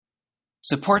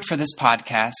Support for this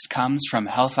podcast comes from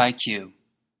Health IQ.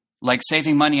 Like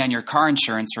saving money on your car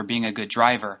insurance for being a good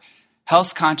driver,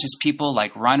 health-conscious people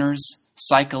like runners,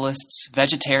 cyclists,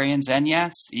 vegetarians, and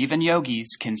yes, even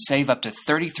yogis can save up to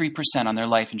 33% on their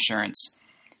life insurance.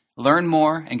 Learn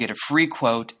more and get a free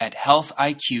quote at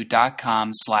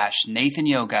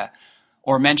healthiq.com/NathanYoga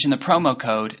or mention the promo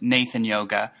code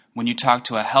NathanYoga when you talk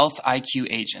to a Health IQ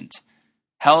agent.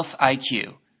 Health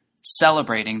IQ,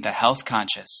 celebrating the health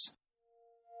conscious.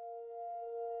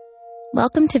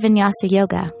 Welcome to Vinyasa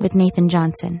Yoga with Nathan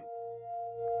Johnson.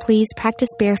 Please practice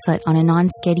barefoot on a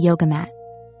non-skid yoga mat,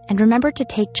 and remember to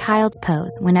take child's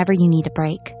pose whenever you need a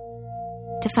break.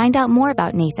 To find out more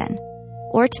about Nathan,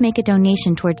 or to make a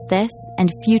donation towards this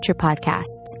and future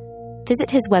podcasts, visit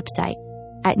his website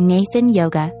at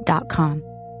nathanyoga.com.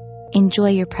 Enjoy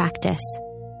your practice.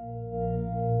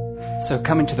 So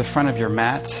coming to the front of your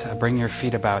mat, bring your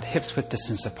feet about hips-width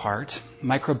distance apart,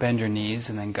 micro-bend your knees,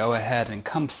 and then go ahead and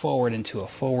come forward into a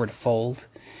forward fold,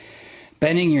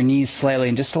 bending your knees slightly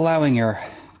and just allowing your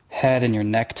head and your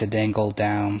neck to dangle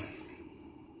down.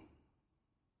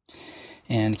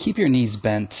 And keep your knees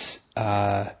bent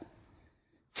for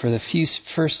the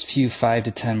first few 5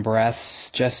 to 10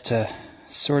 breaths, just to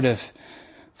sort of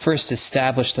first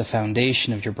establish the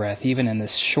foundation of your breath, even in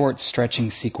this short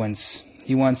stretching sequence.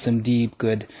 You want some deep,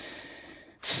 good,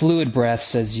 fluid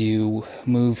breaths as you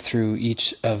move through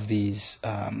each of these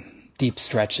deep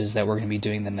stretches that we're going to be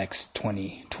doing the next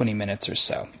 20 minutes or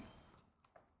so.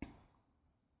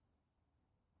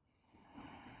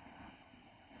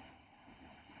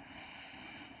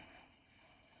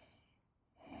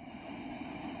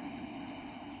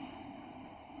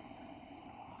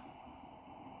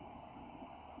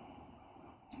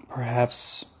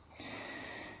 Perhaps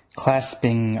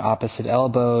clasping opposite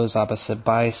elbows, opposite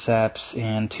biceps,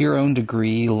 and to your own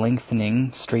degree,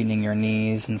 lengthening, straightening your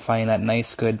knees, and finding that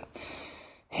nice, good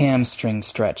hamstring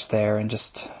stretch there, and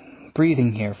just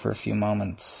breathing here for a few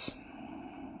moments.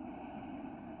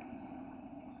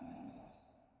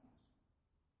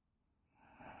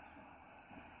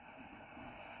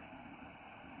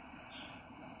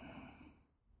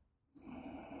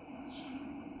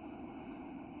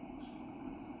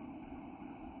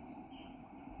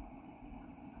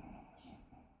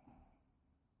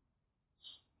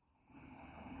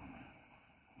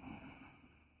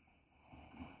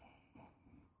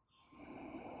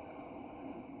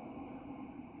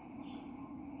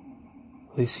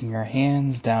 Releasing your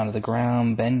hands down to the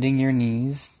ground, bending your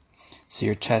knees so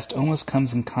your chest almost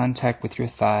comes in contact with your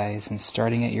thighs, and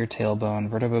starting at your tailbone,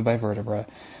 vertebra by vertebra,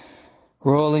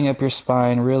 rolling up your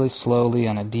spine really slowly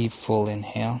on a deep, full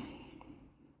inhale.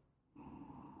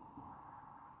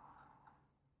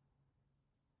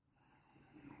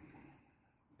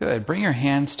 Good. Bring your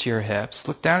hands to your hips.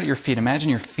 Look down at your feet. Imagine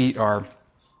your feet are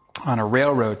on a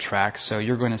railroad track, so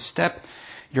you're going to step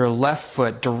your left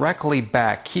foot directly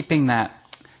back, keeping that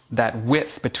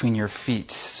width between your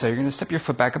feet. So you're going to step your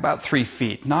foot back about 3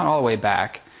 feet, not all the way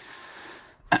back.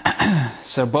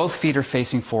 So both feet are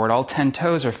facing forward. All 10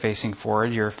 toes are facing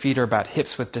forward. Your feet are about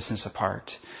hips-width distance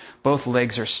apart. Both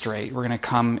legs are straight. We're going to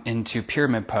come into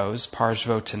pyramid pose,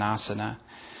 Parsvottanasana.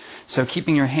 So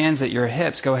keeping your hands at your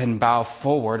hips, go ahead and bow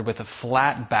forward with a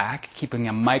flat back, keeping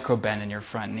a micro bend in your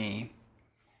front knee.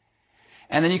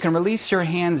 And then you can release your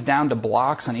hands down to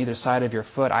blocks on either side of your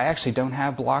foot. I actually don't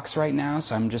have blocks right now,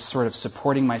 so I'm just sort of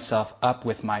supporting myself up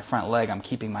with my front leg. I'm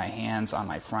keeping my hands on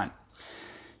my front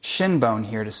shin bone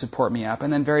here to support me up.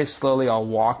 And then very slowly I'll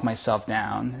walk myself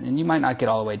down. And you might not get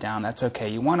all the way down. That's okay.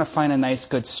 You want to find a nice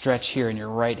good stretch here in your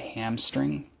right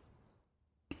hamstring.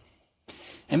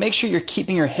 And make sure you're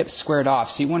keeping your hips squared off.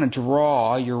 So you want to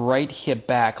draw your right hip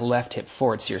back, left hip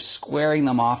forward. So you're squaring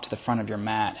them off to the front of your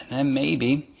mat. And then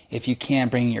maybe, if you can,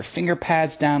 bringing your finger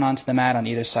pads down onto the mat on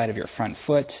either side of your front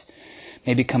foot,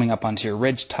 maybe coming up onto your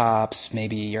ridge tops,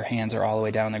 maybe your hands are all the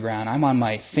way down on the ground. I'm on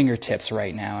my fingertips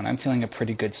right now, and I'm feeling a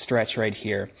pretty good stretch right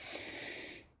here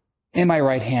in my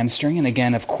right hamstring. And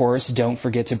again, of course, don't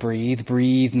forget to breathe.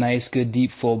 Breathe nice, good,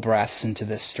 deep, full breaths into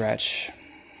this stretch.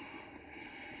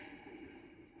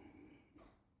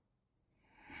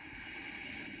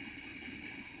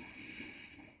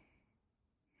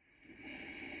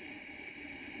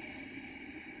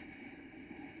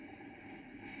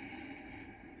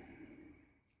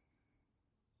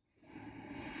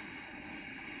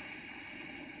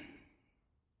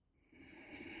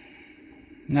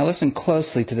 Now listen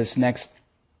closely to this next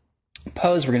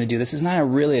pose we're going to do. This is not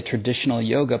really a traditional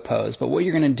yoga pose, but what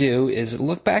you're going to do is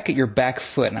look back at your back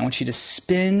foot, and I want you to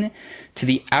spin to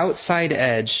the outside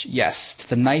edge, yes, to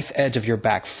the knife edge of your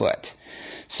back foot.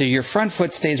 So your front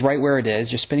foot stays right where it is.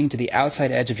 You're spinning to the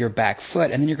outside edge of your back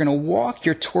foot, and then you're going to walk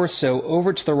your torso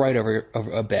over to the right over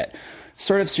a bit.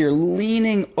 Sort of so you're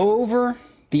leaning over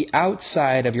the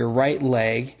outside of your right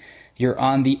leg. You're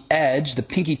on the edge, the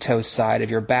pinky toe side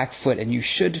of your back foot, and you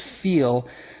should feel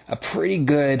a pretty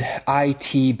good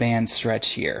IT band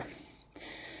stretch here.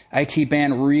 IT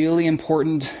band, really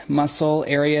important muscle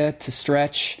area to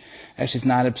stretch. Actually, it's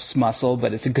not a muscle,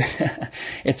 but it's a good,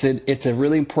 it's a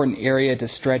really important area to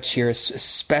stretch here,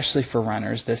 especially for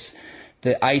runners.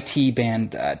 The IT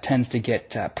band tends to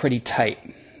get pretty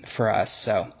tight for us,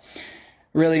 so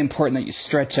really important that you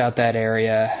stretch out that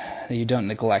area, that you don't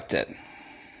neglect it.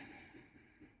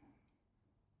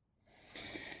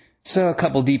 So a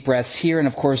couple deep breaths here, and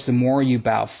of course the more you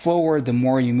bow forward, the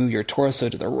more you move your torso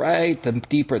to the right, the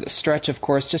deeper the stretch, of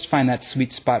course. Just find that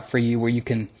sweet spot for you where you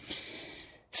can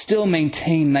still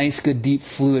maintain nice, good, deep,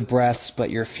 fluid breaths, but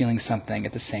you're feeling something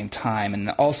at the same time. And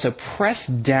also press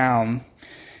down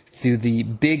through the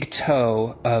big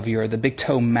toe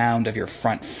mound of your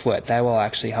front foot. That will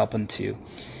actually help them to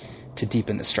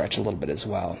deepen the stretch a little bit as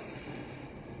well.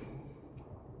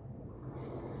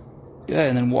 Good,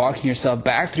 and then walking yourself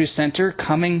back through center,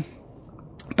 coming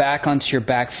back onto your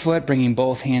back foot, bringing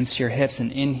both hands to your hips,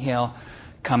 and inhale,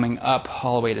 coming up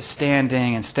all the way to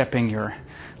standing and stepping your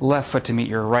left foot to meet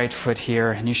your right foot here,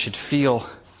 and you should feel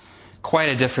quite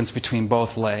a difference between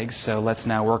both legs. So let's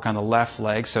now work on the left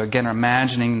leg. So again,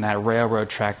 imagining that railroad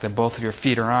track that both of your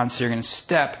feet are on. So you're going to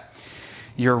step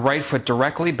your right foot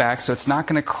directly back, so it's not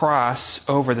going to cross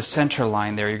over the center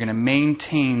line there. You're going to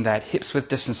maintain that hips width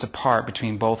distance apart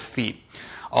between both feet.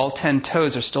 All 10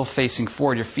 toes are still facing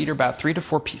forward. Your feet are about 3 to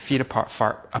 4 feet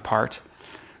apart.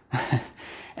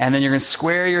 And then you're going to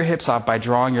square your hips off by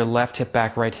drawing your left hip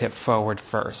back, right hip forward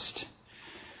first.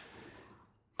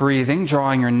 Breathing,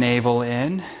 drawing your navel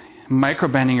in,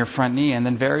 micro-bending your front knee, and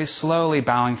then very slowly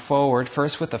bowing forward,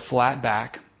 first with a flat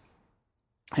back,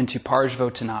 into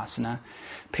Parsvottanasana,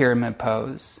 pyramid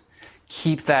pose.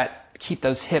 Keep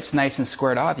those hips nice and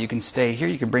squared off. You can stay here.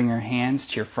 You can bring your hands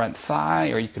to your front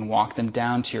thigh, or you can walk them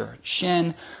down to your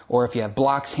shin, or if you have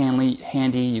blocks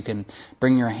handy, you can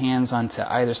bring your hands onto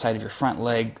either side of your front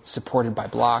leg, supported by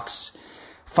blocks.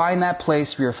 Find that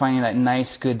place where you're finding that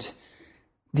nice, good,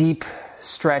 deep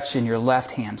stretch in your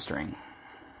left hamstring.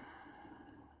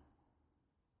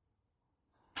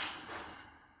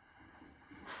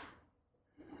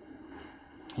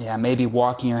 Yeah, maybe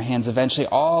walking your hands eventually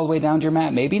all the way down to your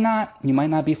mat. Maybe not. You might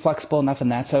not be flexible enough,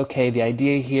 and that's okay. The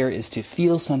idea here is to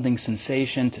feel something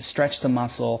sensation, to stretch the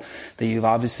muscle that you've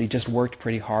obviously just worked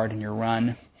pretty hard in your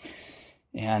run.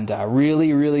 And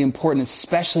really, really important,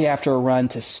 especially after a run,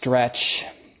 to stretch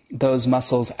those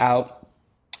muscles out.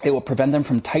 It will prevent them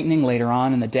from tightening later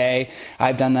on in the day.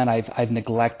 I've done that. I've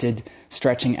neglected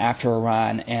stretching after a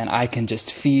run, and I can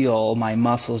just feel my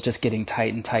muscles just getting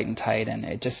tight and tight and tight,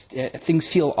 and things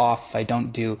feel off if I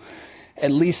don't do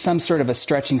at least some sort of a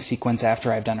stretching sequence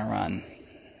after I've done a run.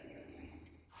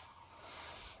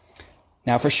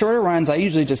 Now, for shorter runs, I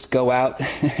usually just go out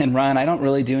and run. I don't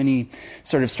really do any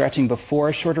sort of stretching before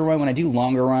a shorter run. When I do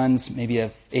longer runs, maybe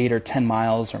of 8 or 10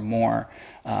 miles or more,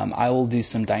 I will do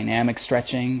some dynamic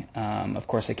stretching. Of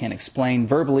course, I can't explain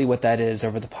verbally what that is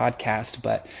over the podcast,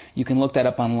 but you can look that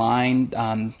up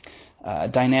online.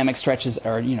 Dynamic stretches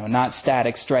are, not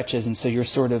static stretches, and so you're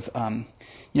sort of,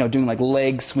 doing like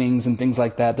leg swings and things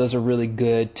like that. Those are really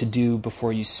good to do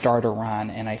before you start a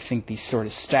run, and I think these sort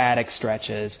of static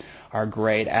stretches are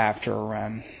great after a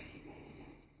run.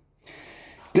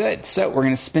 Good. So we're going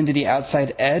to spin to the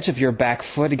outside edge of your back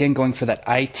foot, again going for that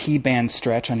IT band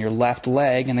stretch on your left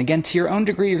leg. And again, to your own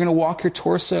degree, you're going to walk your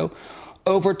torso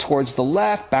over towards the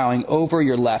left, bowing over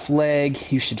your left leg.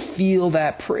 You should feel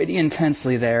that pretty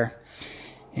intensely there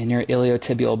in your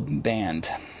iliotibial band.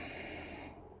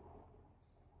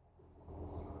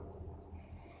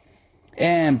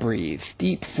 And breathe.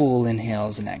 Deep, full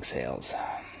inhales and exhales.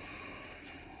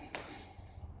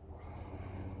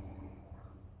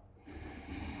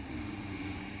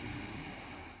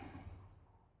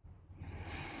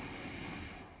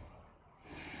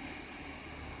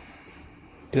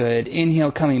 Good.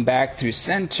 Inhale, coming back through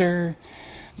center.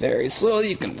 Very slowly,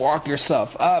 you can walk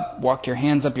yourself up, walk your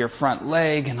hands up your front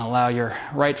leg, and allow your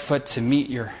right foot to meet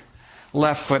your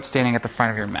left foot standing at the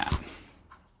front of your mat.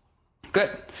 Good.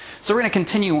 So we're going to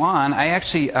continue on.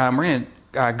 We're going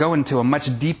to go into a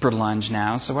much deeper lunge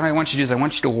now. So what I want you to do is I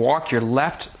want you to walk your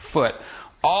left foot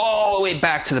all the way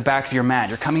back to the back of your mat.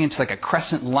 You're coming into like a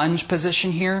crescent lunge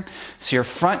position here. So your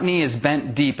front knee is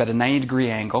bent deep at a 90-degree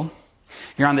angle.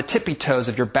 You're on the tippy toes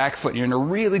of your back foot. You're in a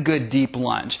really good deep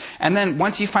lunge. And then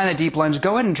once you find that deep lunge,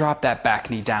 go ahead and drop that back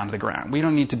knee down to the ground. We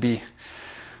don't need to be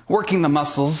working the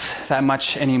muscles that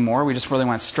much anymore. We just really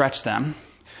want to stretch them.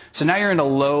 So now you're in a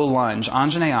low lunge,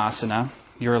 Anjaneyasana.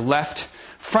 Your left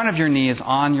front of your knee is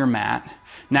on your mat.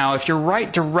 Now, if you're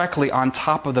right directly on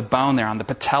top of the bone there, on the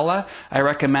patella, I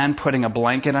recommend putting a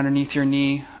blanket underneath your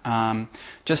knee,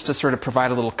 just to sort of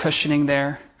provide a little cushioning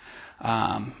there.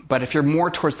 But if you're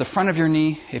more towards the front of your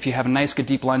knee, if you have a nice, good,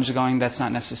 deep lunge going, that's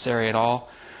not necessary at all.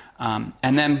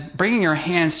 And then bringing your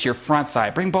hands to your front thigh.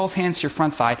 Bring both hands to your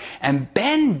front thigh and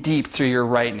bend deep through your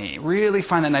right knee. Really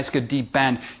find that nice, good, deep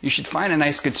bend. You should find a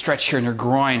nice, good stretch here in your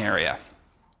groin area.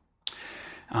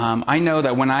 I know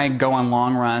that when I go on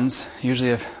long runs, usually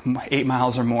of 8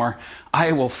 miles or more,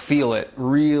 I will feel it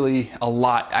really a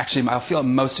lot. Actually, I'll feel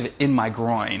most of it in my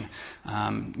groin.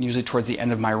 Usually towards the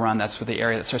end of my run, that's where the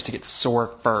area that starts to get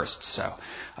sore first. So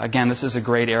again, this is a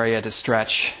great area to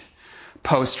stretch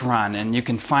post-run, and you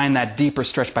can find that deeper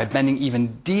stretch by bending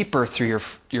even deeper through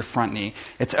your front knee.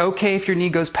 It's okay if your knee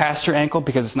goes past your ankle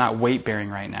because it's not weight-bearing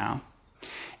right now.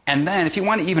 And then if you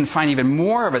want to even find even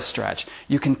more of a stretch,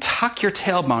 you can tuck your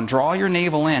tailbone, draw your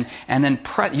navel in, and then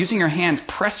using your hands,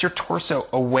 press your torso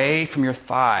away from your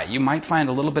thigh. You might find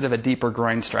a little bit of a deeper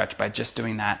groin stretch by just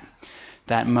doing that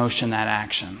motion, that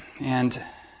action. And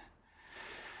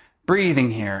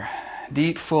breathing here.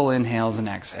 Deep, full inhales and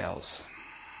exhales.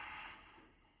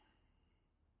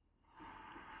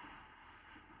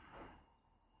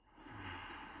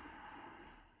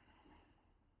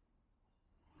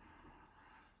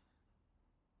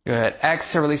 Good.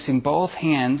 Exhale, releasing both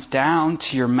hands down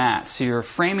to your mat. So you're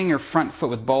framing your front foot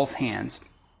with both hands.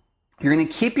 You're going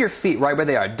to keep your feet right where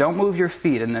they are. Don't move your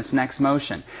feet in this next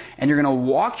motion. And you're going to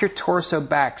walk your torso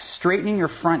back, straightening your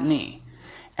front knee.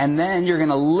 And then you're going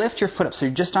to lift your foot up. So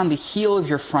you're just on the heel of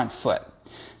your front foot.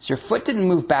 So your foot didn't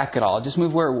move back at all. It just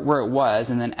moved where it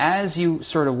was. And then as you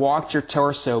sort of walked your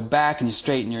torso back and you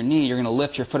straighten your knee, you're going to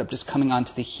lift your foot up, just coming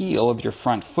onto the heel of your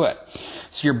front foot.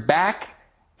 So your back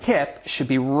hip should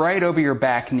be right over your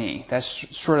back knee.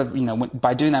 That's sort of,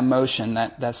 by doing that motion,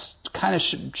 that's kind of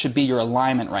should be your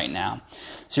alignment right now.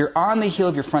 So you're on the heel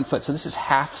of your front foot. So this is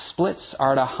half splits,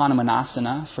 Ardha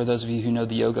Hanumanasana. For those of you who know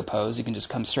the yoga pose, you can just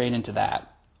come straight into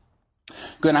that.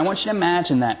 Good. And I want you to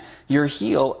imagine that your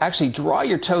heel, actually draw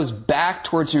your toes back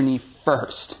towards your knee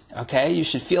first. Okay? You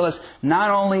should feel this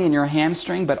not only in your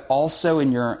hamstring, but also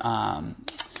in your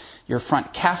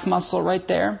front calf muscle right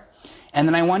there. And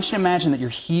then I want you to imagine that your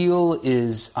heel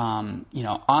is, on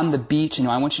the beach. You're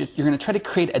going to try to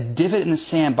create a divot in the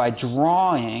sand by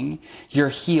drawing your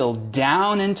heel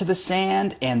down into the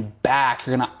sand and back.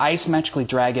 You're going to isometrically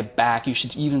drag it back. You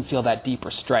should even feel that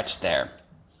deeper stretch there.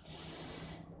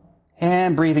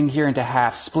 And breathing here into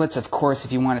half splits. Of course,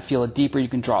 if you want to feel it deeper, you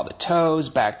can draw the toes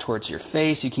back towards your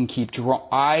face. You can keep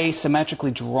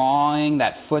isometrically drawing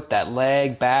that foot, that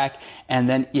leg back. And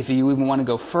then if you even want to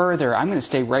go further, I'm going to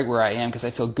stay right where I am because I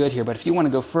feel good here. But if you want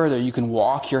to go further, you can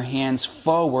walk your hands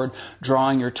forward,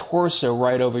 drawing your torso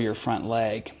right over your front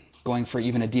leg, going for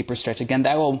even a deeper stretch. Again,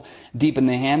 that will deepen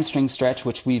the hamstring stretch,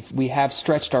 which we have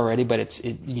stretched already, but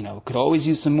it could always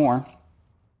use some more.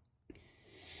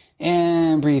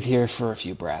 And breathe here for a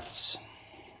few breaths.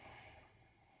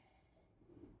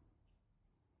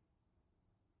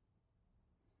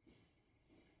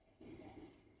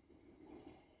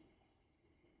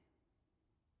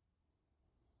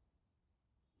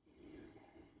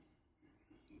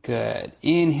 Good.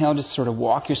 Inhale, just sort of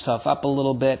walk yourself up a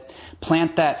little bit.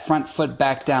 Plant that front foot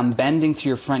back down, bending through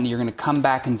your front knee. You're going to come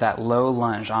back into that low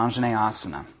lunge,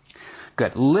 Anjaneyasana.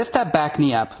 Good. Lift that back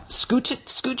knee up.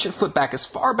 Scooch your foot back as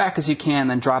far back as you can,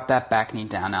 then drop that back knee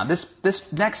down. Now,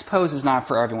 this next pose is not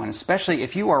for everyone, especially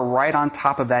if you are right on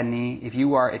top of that knee. If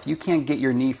you can't get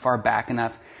your knee far back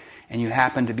enough, and you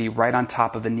happen to be right on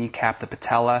top of the kneecap, the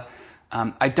patella,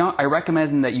 I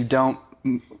recommend that you don't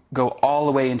go all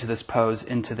the way into this pose,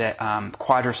 into the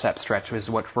quadricep stretch, which is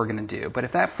what we're going to do. But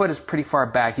if that foot is pretty far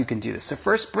back, you can do this. So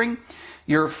first, bring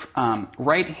your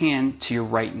right hand to your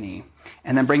right knee.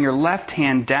 And then bring your left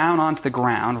hand down onto the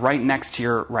ground right next to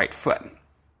your right foot.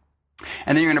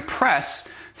 And then you're going to press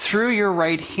through your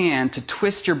right hand to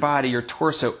twist your body, your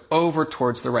torso, over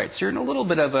towards the right. So you're in a little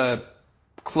bit of a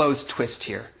closed twist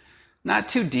here. Not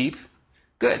too deep.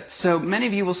 Good. So many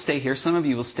of you will stay here. Some of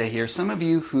you will stay here. Some of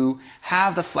you who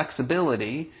have the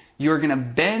flexibility, you're going to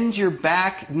bend your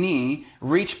back knee,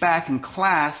 reach back and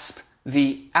clasp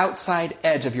the outside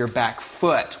edge of your back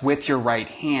foot with your right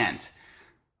hand.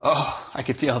 Oh, I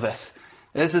could feel this.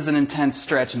 This is an intense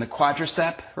stretch in the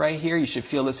quadricep right here. You should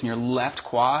feel this in your left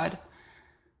quad.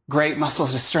 Great muscle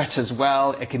to stretch as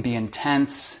well. It can be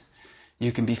intense.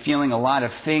 You can be feeling a lot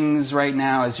of things right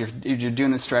now as you're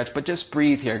doing the stretch, but just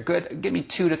breathe here. Good. Give me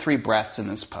 2 to 3 breaths in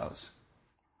this pose.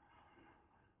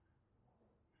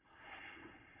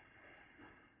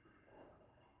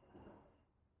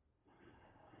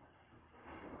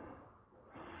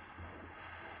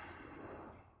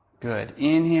 Good.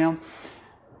 Inhale.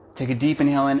 Take a deep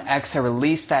inhale in. Exhale.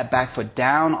 Release that back foot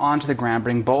down onto the ground.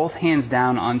 Bring both hands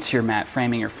down onto your mat,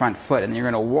 framing your front foot. And you're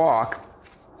going to walk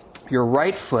your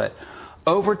right foot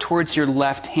over towards your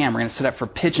left hand. We're going to set up for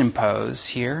pigeon pose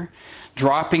here.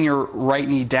 Dropping your right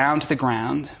knee down to the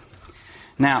ground.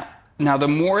 Now, the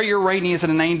more your right knee is at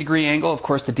a 90-degree angle, of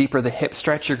course, the deeper the hip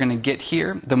stretch you're going to get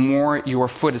here. The more your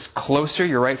foot is closer,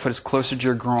 your right foot is closer to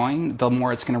your groin, the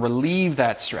more it's going to relieve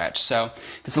that stretch. So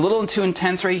if it's a little too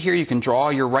intense right here, you can draw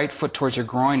your right foot towards your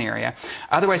groin area.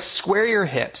 Otherwise, square your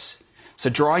hips.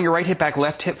 So drawing your right hip back,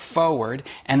 left hip forward,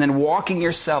 and then walking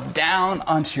yourself down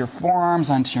onto your forearms,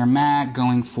 onto your mat,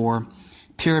 going for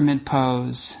pyramid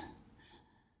pose.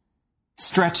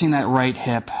 Stretching that right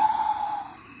hip.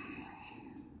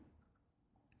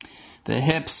 The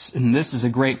hips, and this is a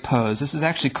great pose. This is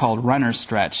actually called runner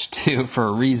stretch, too, for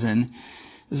a reason.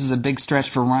 This is a big stretch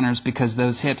for runners because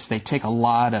those hips, they take a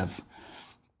lot of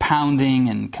pounding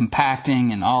and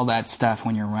compacting and all that stuff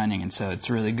when you're running, and so it's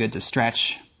really good to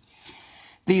stretch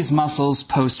these muscles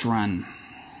post-run.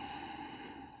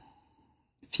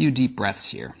 A few deep breaths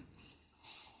here.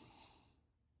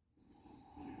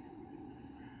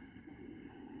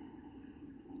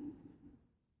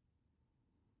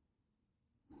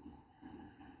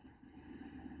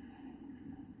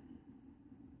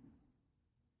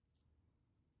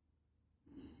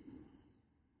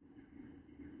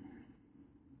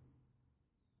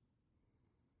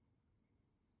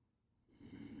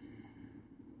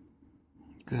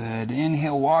 Good.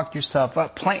 Inhale, walk yourself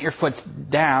up, plant your foot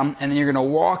down, and then you're going to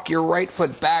walk your right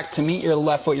foot back to meet your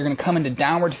left foot. You're going to come into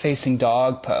downward facing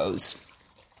dog pose.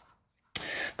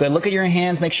 Good. Look at your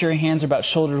hands. Make sure your hands are about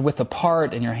shoulder width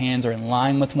apart and your hands are in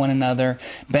line with one another.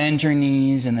 Bend your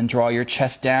knees and then draw your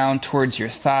chest down towards your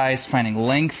thighs, finding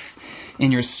length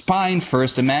in your spine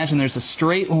first. Imagine there's a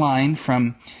straight line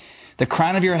from the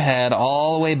crown of your head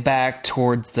all the way back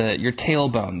towards your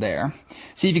tailbone there.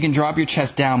 See if you can drop your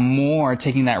chest down more,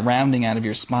 taking that rounding out of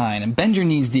your spine. And bend your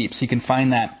knees deep so you can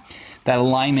find that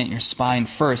alignment in your spine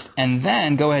first. And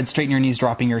then go ahead, straighten your knees,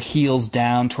 dropping your heels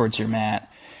down towards your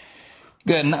mat.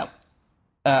 Good. Now,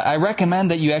 I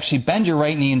recommend that you actually bend your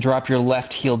right knee and drop your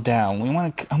left heel down. I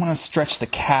want to stretch the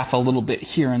calf a little bit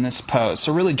here in this pose.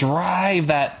 So really drive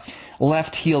that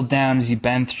left heel down as you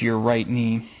bend through your right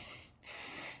knee.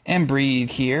 And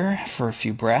breathe here for a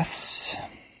few breaths.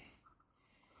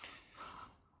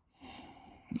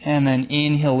 And then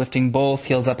inhale, lifting both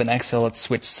heels up, and exhale, let's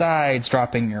switch sides,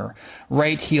 dropping your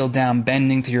right heel down,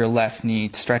 bending through your left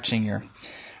knee, stretching your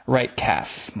right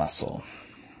calf muscle.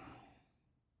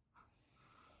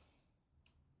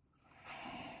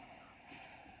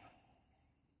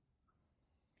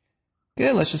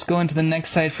 Good, let's just go into the next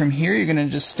side from here. You're going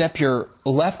to just step your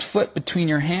left foot between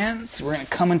your hands. We're going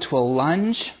to come into a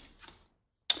lunge.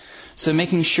 So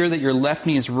making sure that your left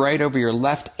knee is right over your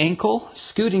left ankle,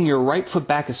 scooting your right foot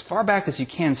back as far back as you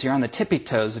can so you're on the tippy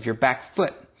toes of your back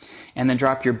foot. And then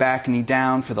drop your back knee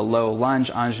down for the low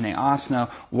lunge,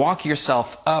 Anjaneyasana. Walk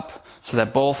yourself up so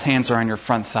that both hands are on your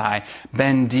front thigh.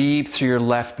 Bend deep through your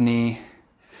left knee.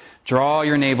 Draw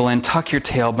your navel in, tuck your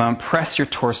tailbone, press your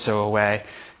torso away.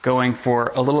 Going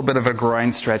for a little bit of a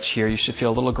groin stretch here. You should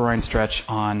feel a little groin stretch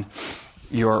on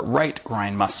your right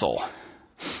groin muscle.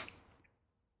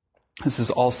 This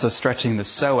is also stretching the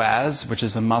psoas, which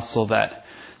is a muscle that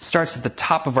starts at the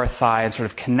top of our thigh and sort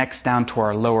of connects down to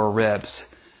our lower ribs.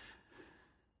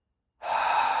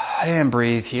 And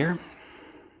breathe here.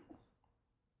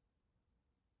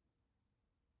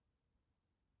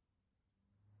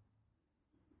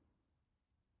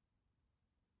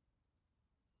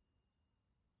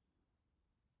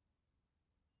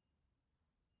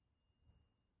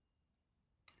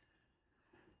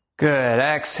 Good.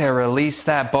 Exhale, release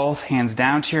that. Both hands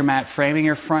down to your mat, framing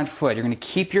your front foot. You're going to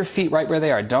keep your feet right where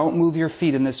they are. Don't move your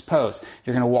feet in this pose.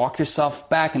 You're going to walk yourself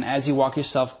back, and as you walk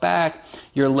yourself back,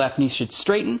 your left knee should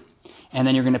straighten, and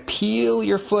then you're going to peel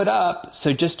your foot up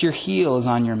so just your heel is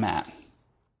on your mat.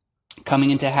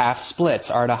 Coming into half splits,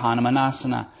 Ardha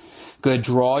Hanumanasana. Good.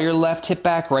 Draw your left hip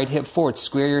back, right hip forward.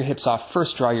 Square your hips off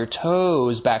first. Draw your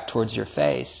toes back towards your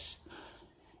face.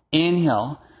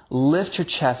 Inhale. Lift your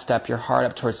chest up, your heart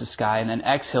up towards the sky, and then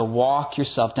exhale, walk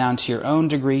yourself down to your own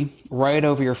degree, right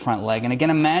over your front leg. And again,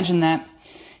 imagine that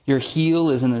your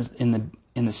heel is in the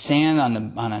in the sand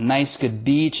on a nice good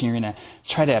beach, and you're going to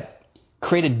try to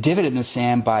create a divot in the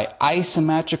sand by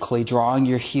isometrically drawing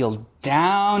your heel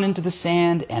down into the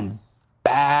sand and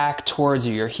back towards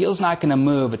you. Your heel's not going to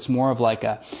move. It's more of like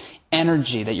a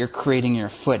energy that you're creating in your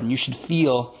foot, and you should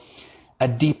feel a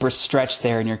deeper stretch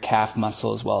there in your calf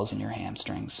muscle as well as in your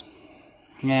hamstrings.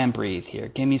 And breathe here.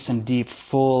 Give me some deep,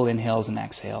 full inhales and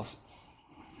exhales.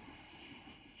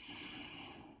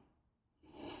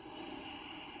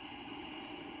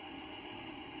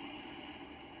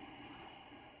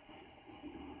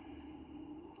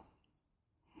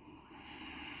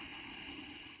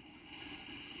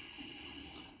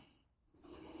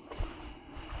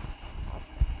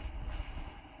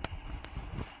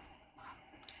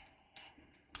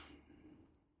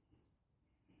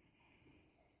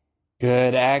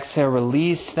 Good. Exhale,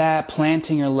 release that,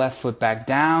 planting your left foot back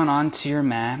down onto your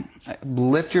mat.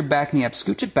 Lift your back knee up,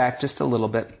 scooch it back just a little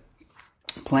bit.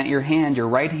 Plant your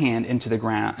right hand into the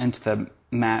ground, into the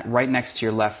mat right next to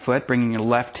your left foot, bringing your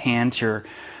left hand to your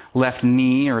left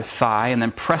knee or thigh, and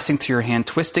then pressing through your hand,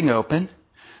 twisting open.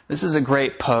 This is a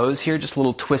great pose here, just a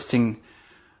little twisting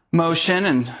motion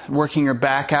and working your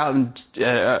back out. And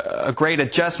a great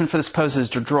adjustment for this pose is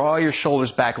to draw your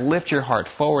shoulders back, lift your heart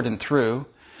forward and through.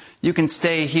 You can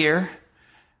stay here,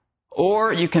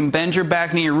 or you can bend your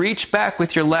back knee, reach back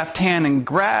with your left hand and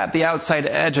grab the outside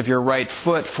edge of your right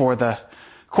foot for the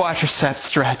quadricep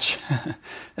stretch.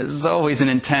 This is always an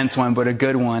intense one, but a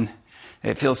good one.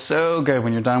 It feels so good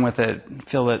when you're done with it.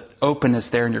 Feel that openness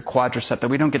there in your quadricep that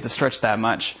we don't get to stretch that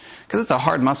much because it's a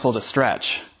hard muscle to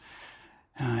stretch.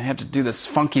 You have to do this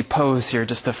funky pose here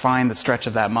just to find the stretch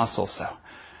of that muscle. So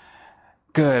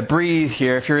good. Breathe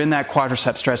here. If you're in that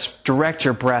quadricep stretch, direct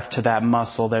your breath to that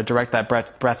muscle there. Direct that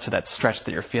breath to that stretch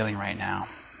that you're feeling right now.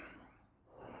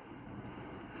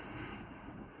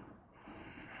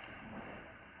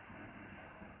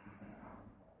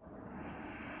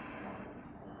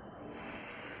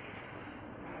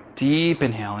 Deep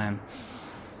inhale in.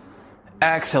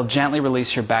 Exhale, gently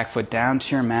release your back foot down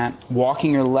to your mat.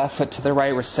 Walking your left foot to the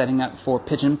right, we're setting up for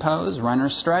pigeon pose, runner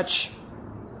stretch.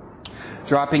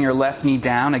 Dropping your left knee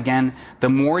down. Again, the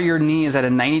more your knee is at a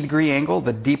 90-degree angle,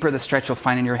 the deeper the stretch you'll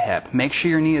find in your hip. Make sure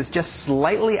your knee is just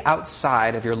slightly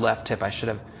outside of your left hip. I should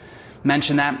have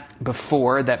mentioned that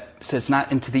before, so it's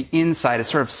not into the inside.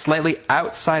 It's sort of slightly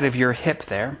outside of your hip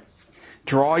there.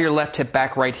 Draw your left hip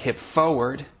back, right hip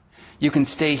forward. You can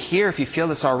stay here if you feel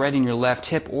this already in your left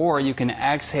hip, or you can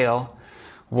exhale,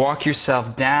 walk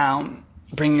yourself down,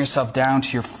 bring yourself down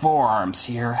to your forearms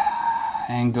here,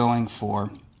 and going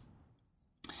for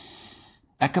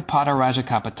Ekapada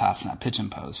Rajakapotasana,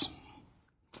 pigeon pose.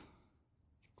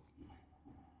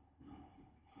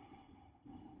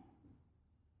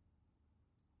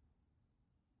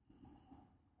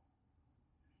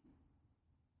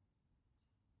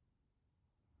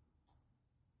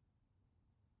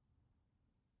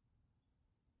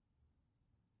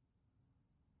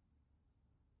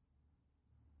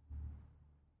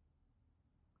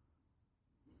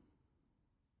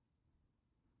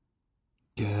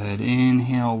 Good.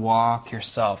 Inhale, walk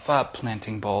yourself up,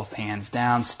 planting both hands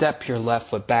down. Step your left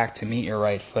foot back to meet your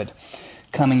right foot,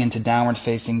 coming into downward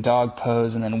facing dog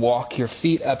pose, and then walk your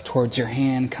feet up towards your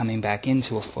hand, coming back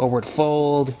into a forward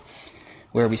fold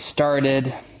where we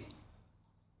started.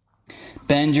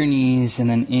 Bend your knees and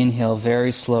then inhale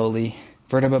very slowly,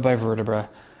 vertebra by vertebra,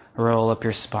 roll up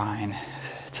your spine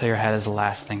till your head is the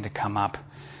last thing to come up.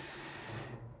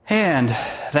 And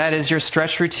that is your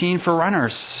stretch routine for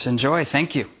runners. Enjoy.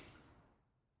 Thank you.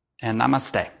 And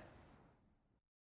namaste.